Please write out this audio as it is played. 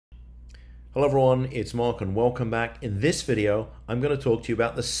Hello everyone, it's Mark and welcome back. In this video, I'm going to talk to you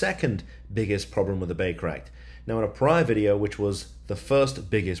about the second biggest problem with the Baker Act. Now in a prior video, which was the first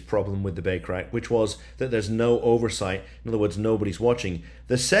biggest problem with the Baker Act, which was that there's no oversight, in other words, nobody's watching,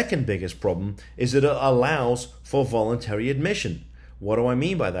 the second biggest problem is that it allows for voluntary admission. What do I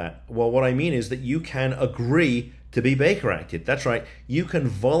mean by that? Well, what I mean is that you can agree to be Baker Acted. That's right, you can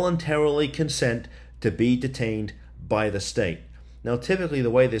voluntarily consent to be detained by the state. Now, typically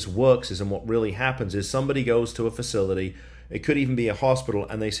the way this works is, and what really happens is somebody goes to a facility, it could even be a hospital,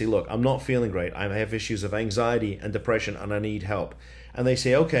 and they say, look, I'm not feeling great. I have issues of anxiety and depression and I need help. And they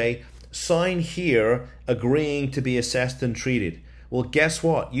say, okay, sign here agreeing to be assessed and treated. Well, guess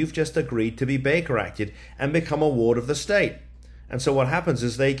what? You've just agreed to be Baker Acted and become a ward of the state. And so what happens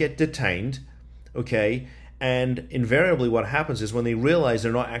is they get detained, okay, and invariably what happens is when they realize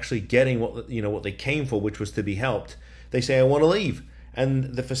they're not actually getting what they came for, which was to be helped, they say, I want to leave.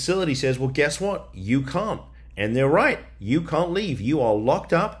 And the facility says, well, guess what? You can't. And they're right. You can't leave. You are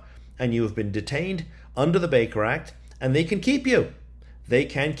locked up and you have been detained under the Baker Act, and they can keep you. They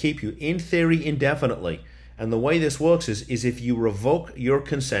can keep you, in theory, indefinitely. And the way this works is if you revoke your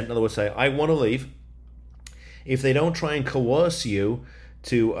consent, in other words, say, I want to leave, if they don't try and coerce you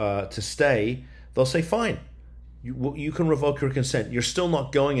to stay, they'll say, fine, you can revoke your consent. You're still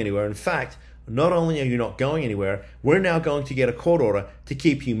not going anywhere. In fact, not only are you not going anywhere, we're now going to get a court order to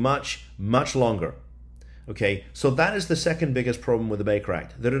keep you much, much longer. Okay, so that is the second biggest problem with the Baker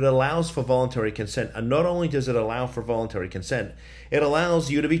Act, that it allows for voluntary consent. And not only does it allow for voluntary consent, it allows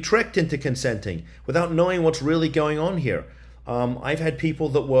you to be tricked into consenting without knowing what's really going on here. I've had people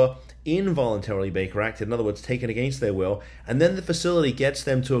that were involuntarily Baker Acted, in other words, taken against their will, and then the facility gets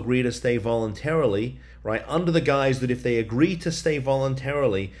them to agree to stay voluntarily, right, under the guise that if they agree to stay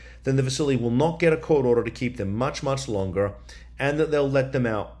voluntarily, then the facility will not get a court order to keep them much, much longer, and that they'll let them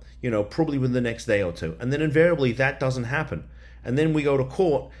out, probably within the next day or two. And then invariably that doesn't happen. And then we go to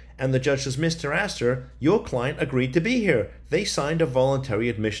court and the judge says, Mr. Astor, your client agreed to be here. They signed a voluntary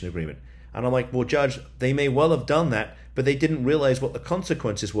admission agreement. And I'm like, well, Judge, they may well have done that, but they didn't realize what the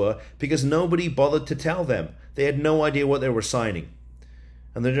consequences were because nobody bothered to tell them. They had no idea what they were signing.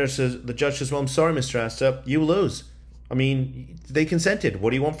 And the judge says, well, I'm sorry, Mr. Astor, you lose. I mean, they consented. What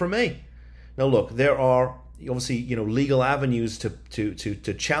do you want from me? Now, look, there are obviously, legal avenues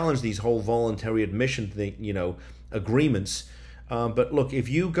to challenge these whole voluntary admission thing, agreements. But look, if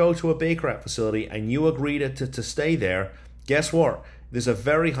you go to a Baker Act facility and you agree to stay there, guess what? There's a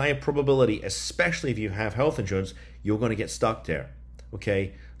very high probability, especially if you have health insurance, you're going to get stuck there.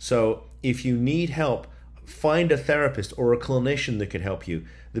 Okay? So if you need help, find a therapist or a clinician that could help you.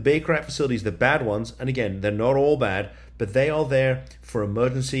 The Baker Act facilities, the bad ones, and again, they're not all bad, but they are there for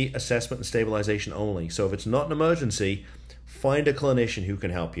emergency assessment and stabilization only. So if it's not an emergency, find a clinician who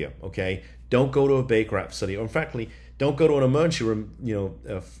can help you. Okay? Don't go to a Baker Act facility, or in fact, don't go to an emergency room,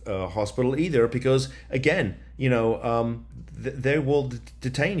 hospital either, because again, they will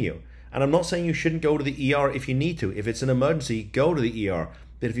detain you. And I'm not saying you shouldn't go to the ER if you need to. If it's an emergency, go to the ER.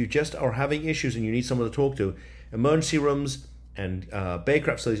 But if you just are having issues and you need someone to talk to, emergency rooms and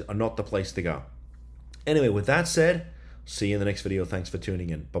Baker Act facilities are not the place to go. Anyway, with that said, see you in the next video. Thanks for tuning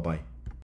in. Bye-bye.